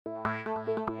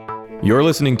You're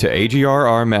listening to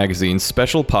AGRR Magazine's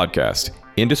special podcast,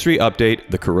 Industry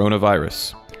Update: The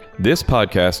Coronavirus. This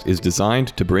podcast is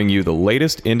designed to bring you the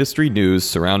latest industry news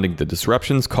surrounding the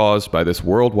disruptions caused by this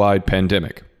worldwide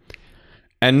pandemic.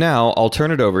 And now I'll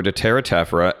turn it over to Tara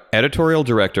Taffera, Editorial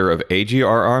Director of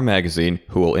AGRR Magazine,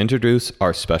 who will introduce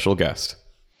our special guest.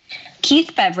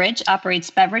 Keith Beveridge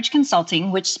operates Beveridge Consulting,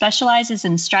 which specializes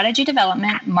in strategy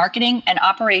development, marketing, and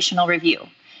operational review.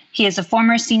 He is a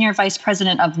former senior vice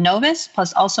president of Novus,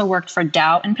 plus also worked for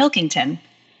Dow and Pilkington.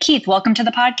 Keith, welcome to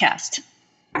the podcast.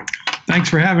 Thanks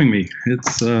for having me.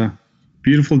 It's a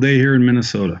beautiful day here in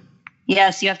Minnesota.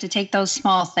 Yes, you have to take those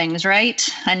small things, right?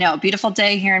 I know, beautiful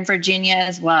day here in Virginia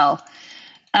as well.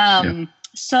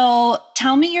 So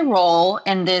tell me your role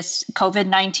in this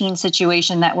COVID-19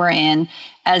 situation that we're in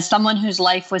as someone whose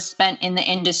life was spent in the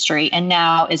industry and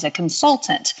now is a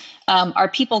consultant. Are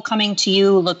people coming to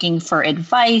you looking for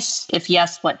advice? If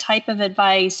yes, what type of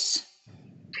advice?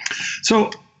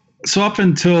 So up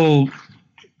until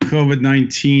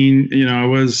COVID-19, I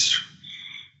was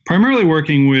primarily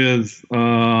working with,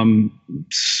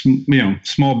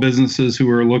 small businesses who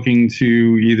were looking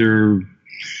to either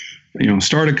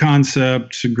start a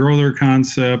concept, grow their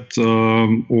concept,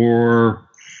 or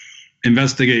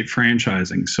investigate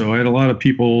franchising. So I had a lot of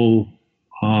people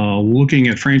looking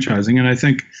at franchising. And I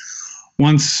think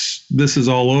once this is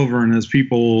all over and as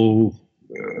people,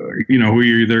 who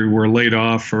either were laid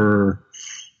off or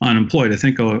unemployed, I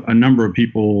think a number of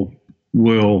people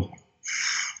will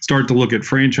start to look at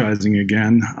franchising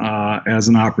again as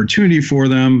an opportunity for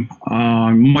them,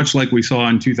 much like we saw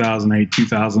in 2008,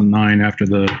 2009 after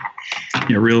the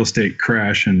real estate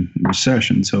crash and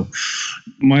recession. So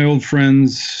my old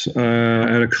friends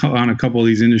on a couple of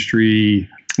these industry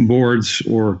boards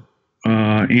or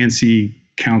ANSI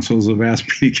councils have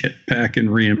asked me to get back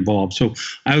and re-involved. So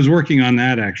I was working on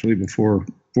that actually before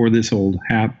this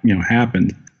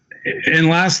happened. And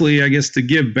lastly, I guess to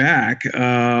give back,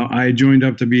 I joined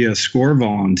up to be a SCORE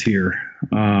volunteer.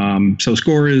 So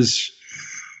SCORE is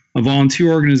a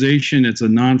volunteer organization. It's a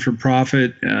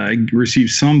non-for-profit. It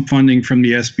receives some funding from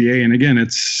the SBA. And again,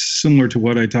 it's similar to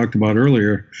what I talked about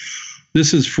earlier.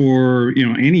 This is for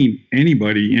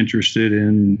anybody interested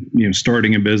in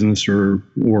starting a business or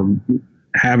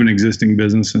have an existing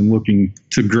business and looking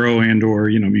to grow and or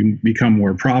become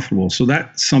more profitable. So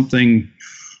that's something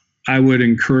I would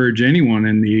encourage anyone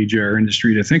in the AGR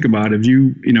industry to think about. If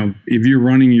you're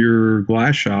running your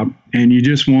glass shop and you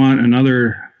just want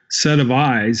another set of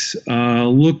eyes,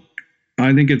 look,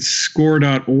 I think it's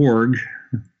score.org,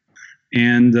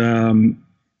 and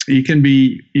you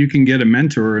can get a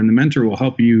mentor, and the mentor will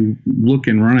help you look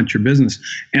and run at your business.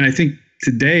 And I think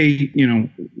today,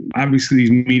 obviously these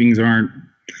meetings aren't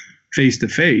face to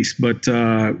face, but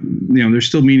there's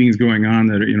still meetings going on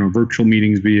that are virtual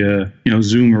meetings via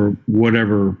Zoom or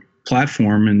whatever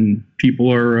platform, and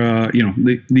people are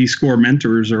these SCORE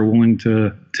mentors are willing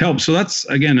to help. So that's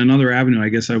again another avenue I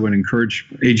guess I would encourage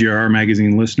AGR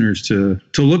Magazine listeners to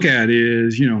look at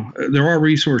is there are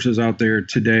resources out there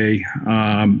today,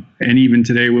 and even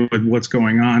today with what's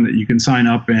going on, that you can sign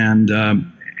up and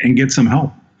get some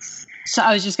help. So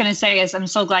I was just going to say, I'm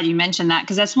so glad you mentioned that,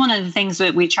 because that's one of the things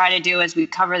that we try to do as we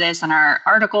cover this in our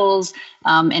articles,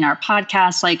 in our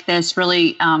podcasts like this,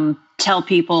 really tell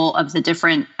people of the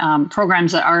different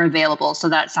programs that are available. So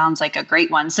that sounds like a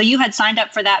great one. So you had signed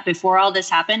up for that before all this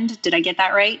happened. Did I get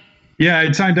that right? Yeah,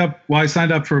 I signed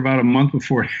up for about a month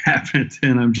before it happened,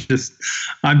 and I'm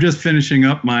just finishing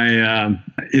up my.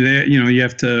 You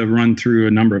have to run through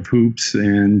a number of hoops,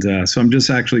 and so I'm just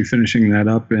actually finishing that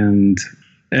up. And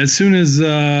as soon as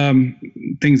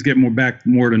things get back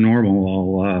more to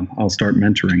normal, I'll start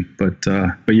mentoring. But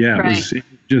yeah, right. It was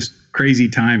just crazy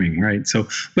timing, right? So,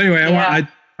 but anyway, I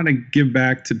want to give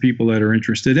back to people that are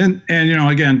interested in, and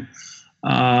again,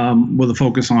 with a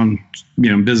focus on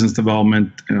business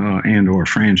development and or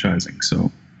franchising.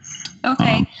 So.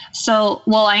 Okay.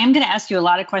 I am going to ask you a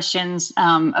lot of questions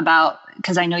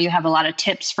because I know you have a lot of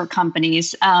tips for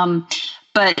companies.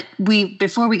 But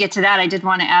before we get to that, I did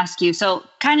want to ask you, so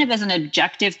kind of as an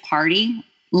objective party,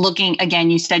 looking,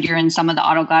 again, you said you're in some of the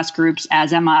auto glass groups,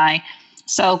 as am I.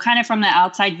 So kind of from the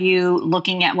outside view,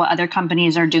 looking at what other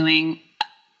companies are doing,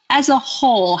 as a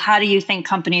whole, how do you think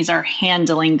companies are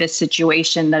handling this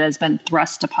situation that has been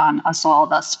thrust upon us all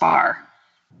thus far?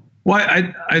 Well,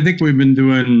 I think we've been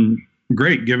doing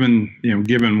great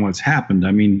given what's happened.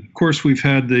 I mean, of course, we've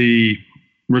had the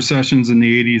recessions in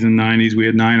the 80s and 90s. We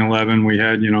had 9/11. We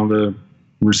had, the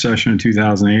recession in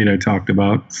 2008 I talked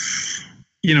about.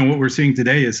 What we're seeing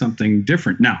today is something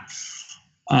different now.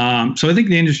 So I think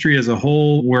the industry as a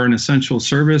whole, we're an essential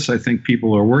service. I think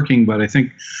people are working, but I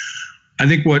think I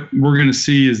think what we're going to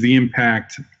see is the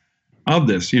impact of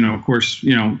this. Of course,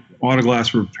 auto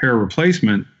glass repair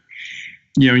replacement,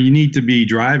 you need to be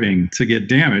driving to get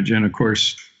damage. And of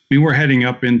course, we're heading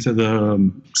up into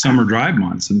the summer drive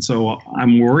months. And so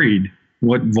I'm worried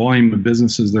what volume of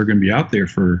businesses they're going to be out there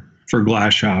for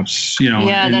glass shops.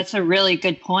 Yeah, that's a really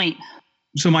good point.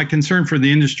 So my concern for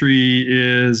the industry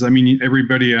is,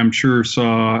 everybody I'm sure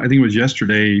saw, I think it was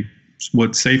yesterday,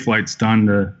 what Safelite's done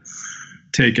to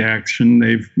take action.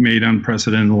 They've made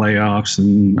unprecedented layoffs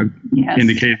and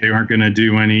indicate they aren't going to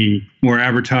do any more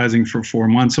advertising for 4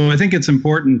 months. So I think it's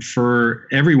important for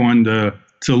everyone to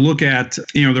look at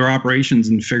their operations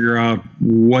and figure out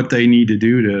what they need to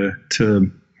do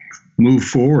to move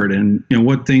forward, and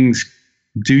what things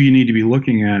do you need to be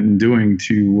looking at and doing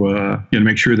to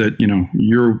make sure that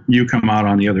you come out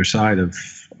on the other side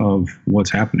of what's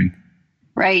happening.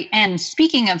 Right. And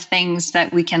speaking of things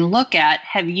that we can look at,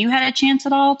 have you had a chance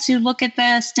at all to look at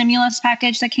the stimulus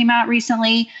package that came out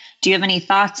recently? Do you have any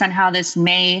thoughts on how this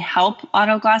may help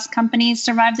auto glass companies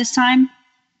survive this time?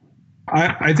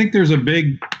 I think there's a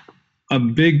big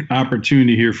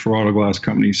opportunity here for auto glass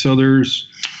companies. So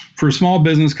for small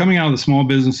business, coming out of the Small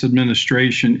Business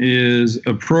Administration is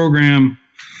a program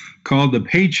called the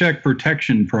Paycheck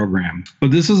Protection Program.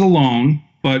 But this is a loan,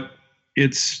 but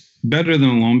it's better than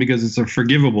a loan because it's a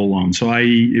forgivable loan. So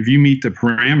if you meet the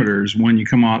parameters when you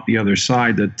come out the other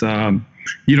side, that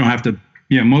you don't have to,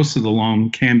 most of the loan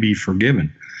can be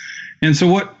forgiven. And so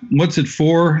what's it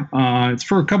for? It's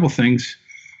for a couple things.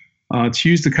 It's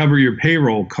used to cover your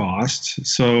payroll costs,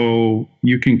 so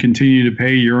you can continue to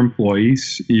pay your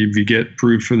employees. If you get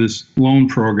approved for this loan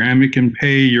program, it can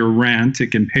pay your rent,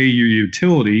 it can pay your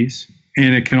utilities,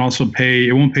 and it can also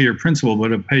it won't pay your principal,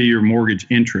 but it'll pay your mortgage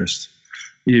interest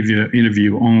if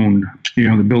you own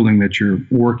the building that you're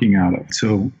working out of.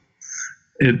 So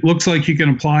it looks like you can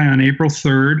apply on April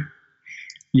 3rd.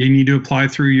 You need to apply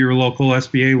through your local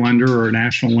SBA lender or a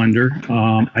national lender.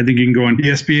 I think you can go on the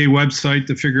SBA website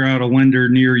to figure out a lender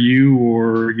near you,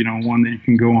 or one that you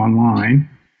can go online.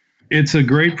 It's a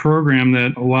great program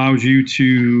that allows you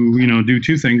to do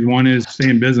two things. One is stay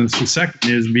in business. The second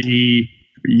is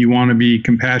you want to be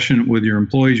compassionate with your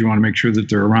employees. You want to make sure that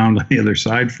they're around on the other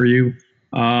side for you.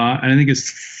 And I think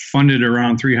it's funded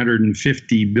around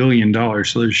 $350 billion.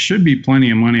 So there should be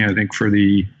plenty of money, I think, for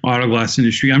the auto glass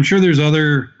industry. I'm sure there's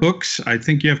other hooks. I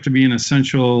think you have to be an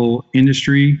essential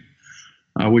industry,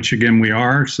 which again, we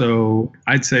are. So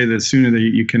I'd say the sooner that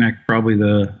you connect, I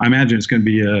imagine it's going to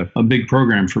be a big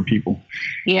program for people.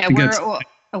 Yeah, we're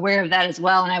aware of that as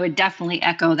well. And I would definitely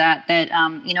echo that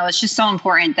it's just so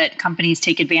important that companies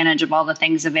take advantage of all the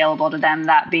things available to them,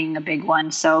 that being a big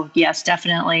one. So yes,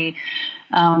 definitely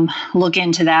look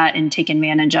into that and take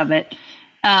advantage of it.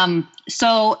 On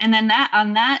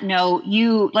that note,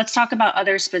 let's talk about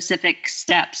other specific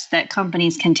steps that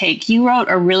companies can take. You wrote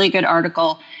a really good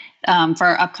article for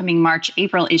our upcoming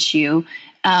March-April issue,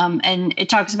 and it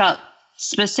talks about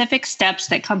specific steps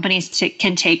that companies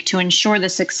can take to ensure the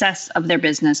success of their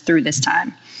business through this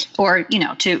time, or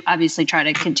to obviously try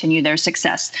to continue their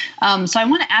success. So I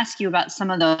want to ask you about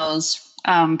some of those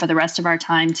for the rest of our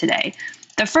time today.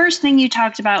 The first thing you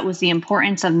talked about was the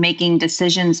importance of making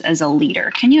decisions as a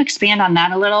leader. Can you expand on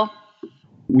that a little?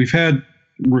 We've had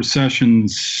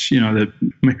recessions, that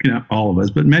maybe not all of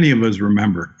us, but many of us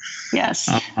remember. Yes.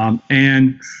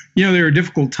 And there are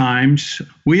difficult times.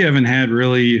 We haven't had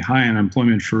really high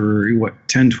unemployment for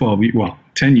 10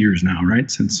 years now,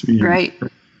 right? Since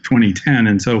 2010.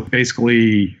 And so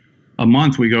basically a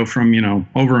month we go from,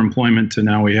 overemployment to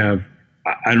now we have,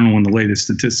 I don't know when the latest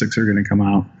statistics are going to come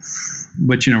out,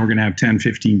 but we're going to have 10,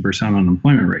 15%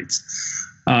 unemployment rates.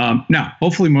 Now,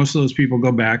 hopefully most of those people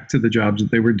go back to the jobs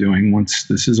that they were doing once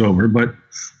this is over, but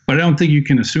I don't think you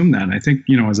can assume that. I think,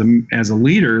 as a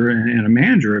leader and a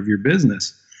manager of your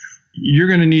business, you're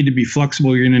going to need to be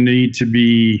flexible. You're going to need to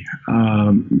be,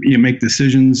 make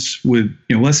decisions with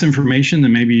less information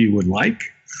than maybe you would like.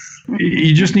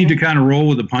 You just need to kind of roll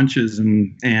with the punches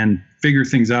and figure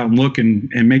things out and look and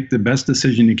make the best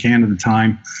decision you can at the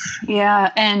time.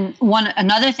 Yeah. And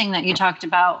another thing that you talked a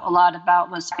lot about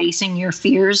was facing your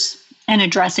fears and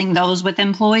addressing those with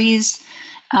employees.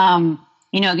 The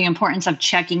importance of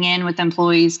checking in with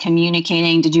employees,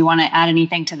 communicating. Did you want to add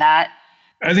anything to that?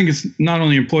 I think it's not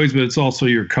only employees, but it's also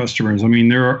your customers. I mean,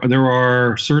 there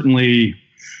are certainly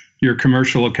your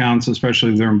commercial accounts,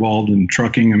 especially if they're involved in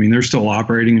trucking. I mean, they're still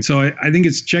operating. So I think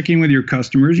it's checking with your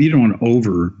customers. You don't want to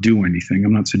overdo anything.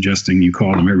 I'm not suggesting you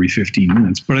call them every 15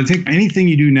 minutes, but I think anything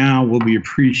you do now will be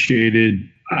appreciated.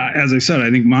 As I said,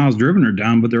 I think miles driven are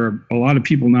down, but there are a lot of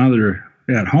people now that are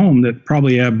at home that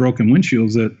probably have broken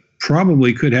windshields that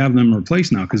probably could have them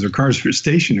replaced now because their cars are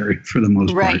stationary for the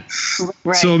most part.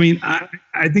 Right. So, I mean,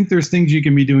 I think there's things you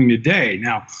can be doing today.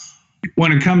 Now,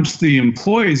 when it comes to the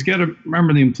employees, got to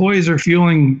remember the employees are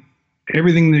feeling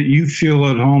everything that you feel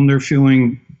at home. They're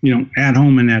feeling, at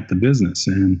home and at the business.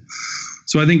 And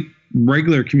so I think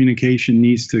regular communication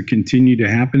needs to continue to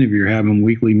happen. If you're having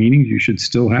weekly meetings, you should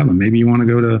still have them. Maybe you want to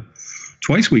go to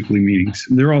twice weekly meetings.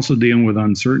 They're also dealing with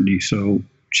uncertainty. So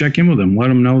check in with them. Let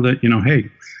them know that, hey,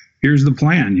 here's the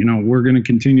plan. We're going to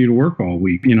continue to work all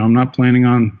week. I'm not planning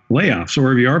on layoffs.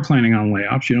 Or if you are planning on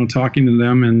layoffs, talking to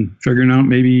them and figuring out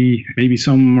maybe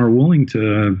some of them are willing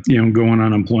to, go on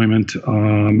unemployment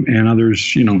and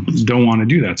others, don't want to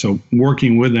do that. So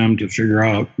working with them to figure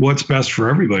out what's best for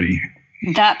everybody.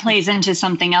 That plays into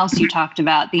something else you talked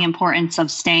about, the importance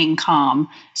of staying calm.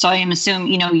 So I am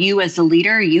assuming, you as the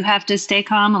leader, you have to stay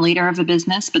calm, a leader of a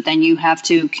business, but then you have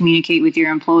to communicate with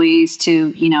your employees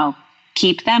to,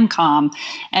 keep them calm.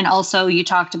 And also you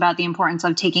talked about the importance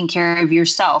of taking care of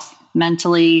yourself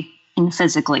mentally and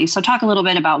physically. So talk a little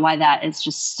bit about why that is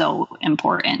just so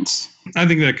important. I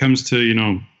think that comes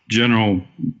to, general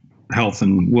health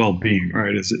and well-being,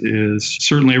 right? Is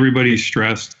certainly everybody's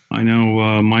stressed. I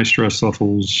know my stress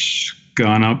level's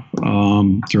gone up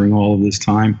during all of this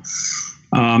time.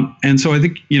 And so I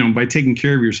think, by taking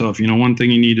care of yourself, one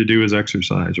thing you need to do is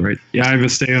exercise, right? Yeah, I have a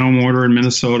stay-at-home order in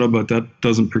Minnesota, but that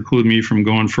doesn't preclude me from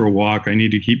going for a walk. I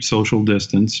need to keep social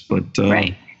distance, but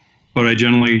right. But I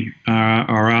generally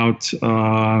are out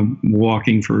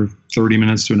walking for 30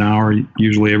 minutes to an hour,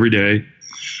 usually every day.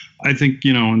 I think,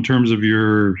 in terms of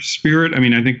your spirit,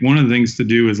 I think one of the things to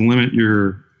do is limit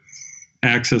your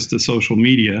access to social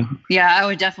media. Yeah, I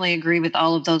would definitely agree with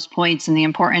all of those points and the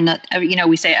important that,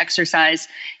 we say exercise,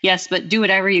 yes, but do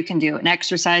whatever you can do. And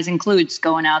exercise includes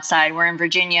going outside. We're in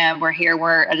Virginia.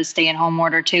 We're at a stay-at-home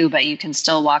order too, but you can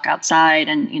still walk outside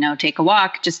and, take a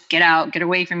walk. Just get out, get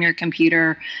away from your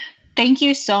computer. Thank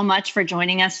you so much for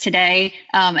joining us today.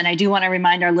 And I do want to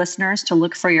remind our listeners to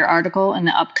look for your article in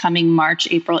the upcoming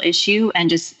March-April issue.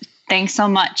 And just thanks so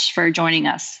much for joining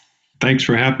us. Thanks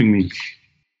for having me.